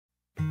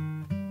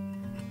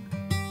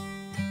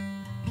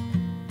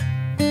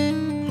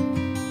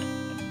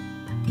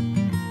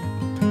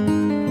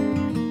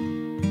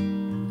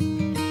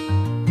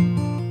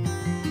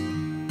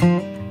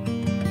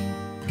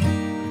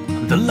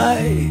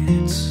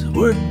lights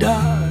were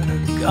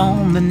dark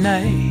on the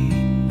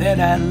night that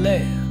I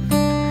left.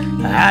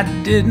 I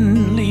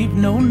didn't leave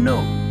no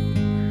note,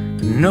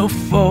 no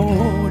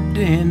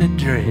forwarding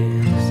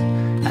address.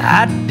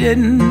 I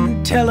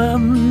didn't tell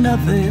them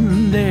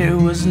nothing, there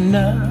was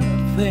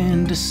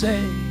nothing to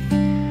say.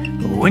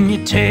 When you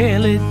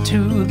tail it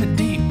to the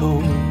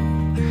depot,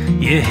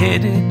 you're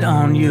headed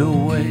on your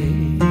way.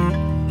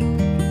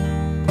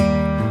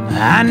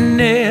 I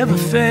never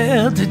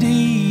felt at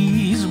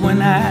ease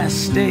when I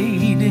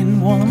stayed in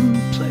one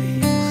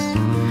place.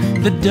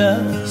 The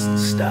dust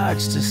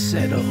starts to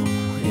settle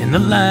in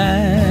the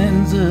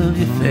lines of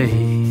your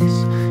face,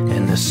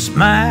 and the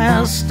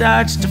smile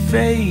starts to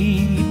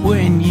fade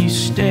when you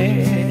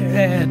stare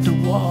at the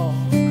wall.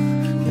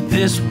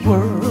 This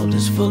world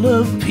is full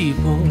of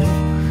people,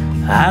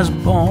 I was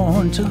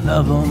born to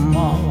love them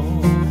all.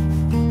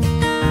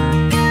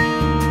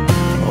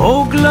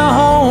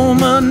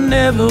 Oklahoma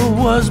never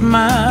was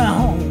my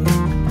home,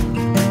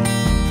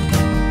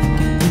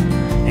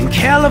 and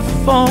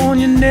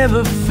California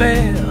never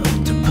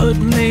failed to put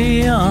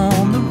me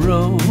on the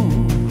road.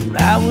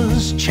 I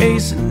was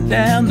chasing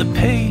down the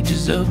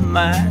pages of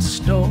my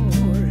story,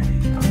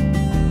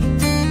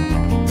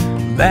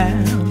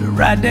 bound to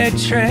ride that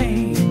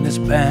train that's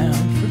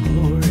bound for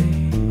glory.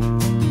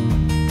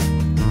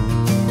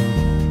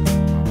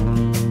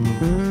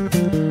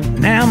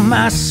 Now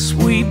my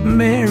sweet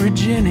Mary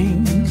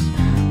Jennings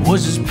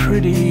was as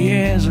pretty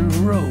as a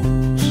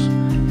rose,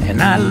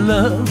 and I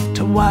loved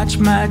to watch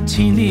my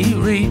teenie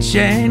reach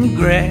and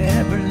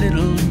grab her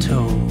little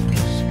toes.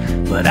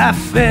 But I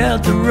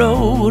felt the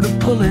road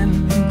a-pullin',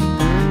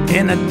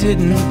 and I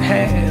didn't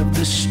have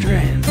the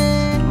strength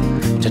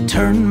to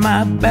turn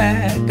my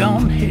back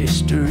on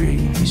history,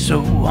 so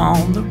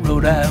on the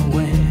road I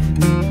went.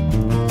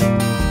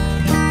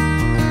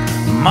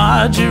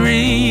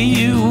 Marjorie,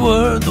 you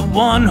were the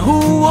one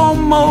who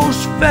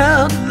almost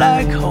felt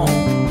like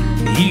home.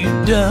 You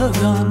dug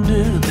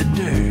under the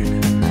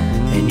dirt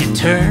and you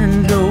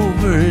turned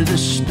over the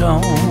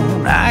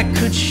stone. I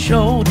could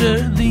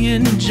shoulder the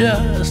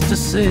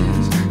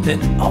injustices that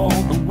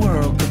all the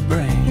world could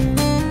bring.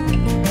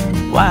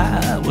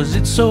 Why was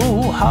it so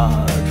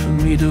hard for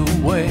me to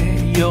wear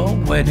your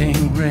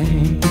wedding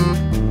ring?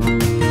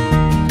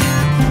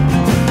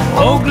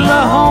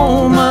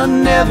 Oklahoma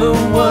never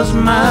was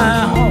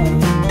my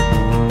home,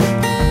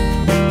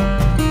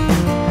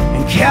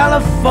 and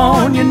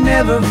California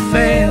never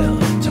failed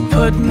to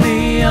put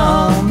me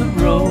on the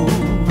road.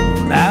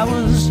 I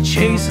was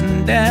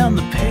chasing down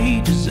the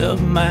pages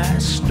of my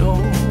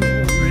story,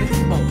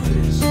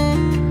 boys,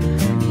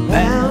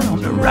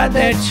 bound to ride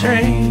that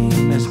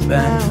train that's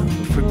bound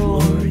for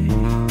glory.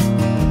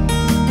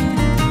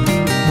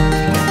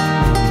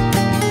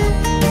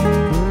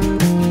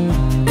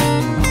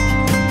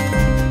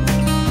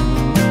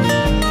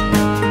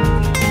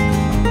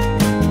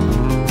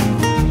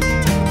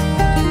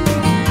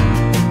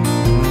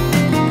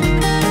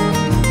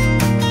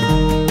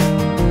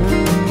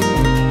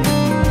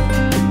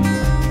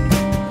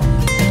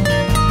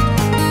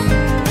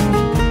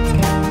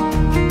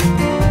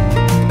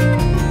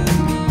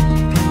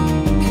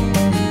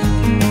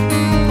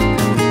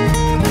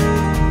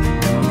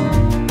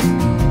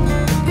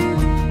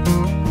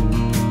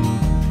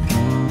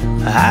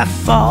 I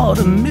fought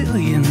a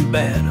million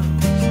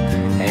battles,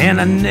 and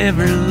I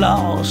never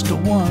lost a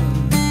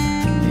one.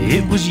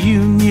 It was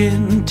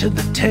union to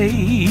the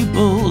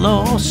table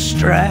or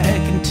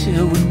strike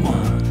until we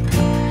won.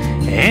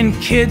 And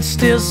kids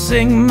still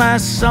sing my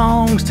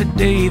songs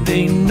today,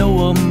 they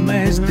know them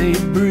as they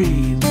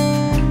breathe.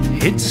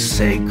 It's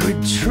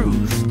sacred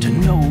truth to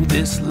know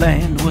this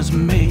land was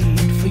made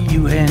for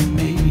you and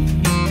me.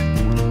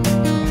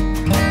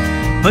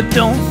 But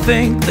don't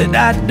think that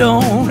I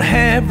don't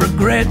have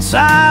regrets,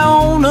 I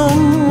own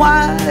them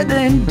wide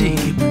and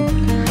deep.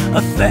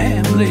 A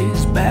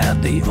family's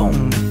about the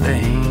only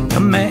thing a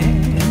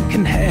man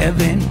can have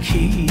and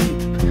keep.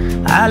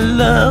 I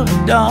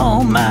loved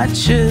all my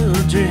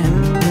children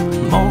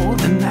more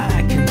than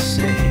I can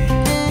say.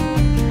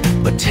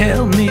 But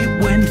tell me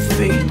when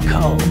fate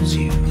calls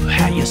you,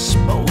 how you're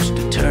supposed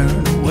to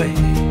turn away.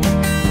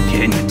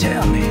 Can you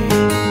tell me?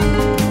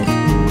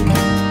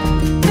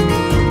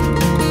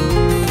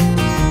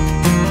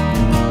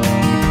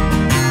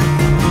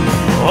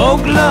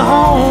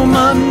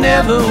 Oklahoma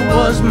never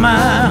was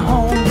my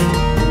home,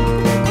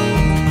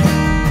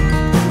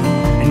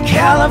 and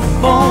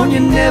California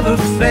never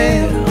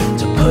failed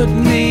to put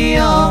me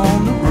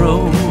on the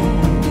road.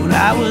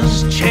 I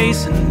was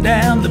chasing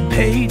down the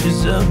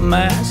pages of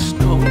my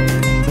story,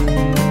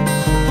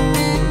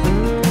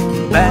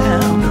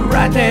 bound to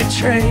ride that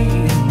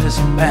train that's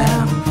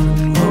bound for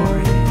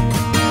glory.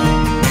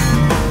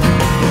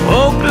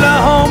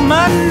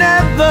 Oklahoma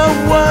never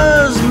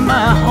was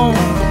my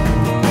home,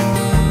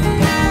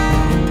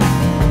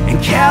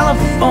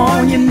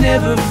 California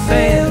never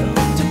failed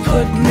to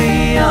put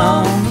me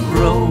on the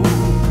road,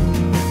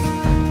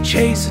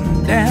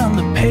 chasing down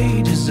the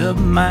pages of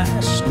my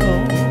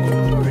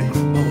story,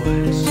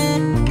 boys,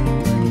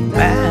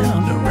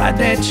 bound to ride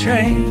that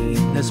train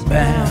that's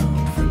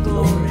bound for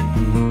glory.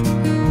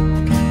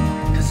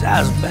 'Cause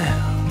I was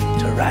bound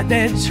to ride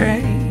that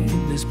train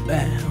that's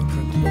bound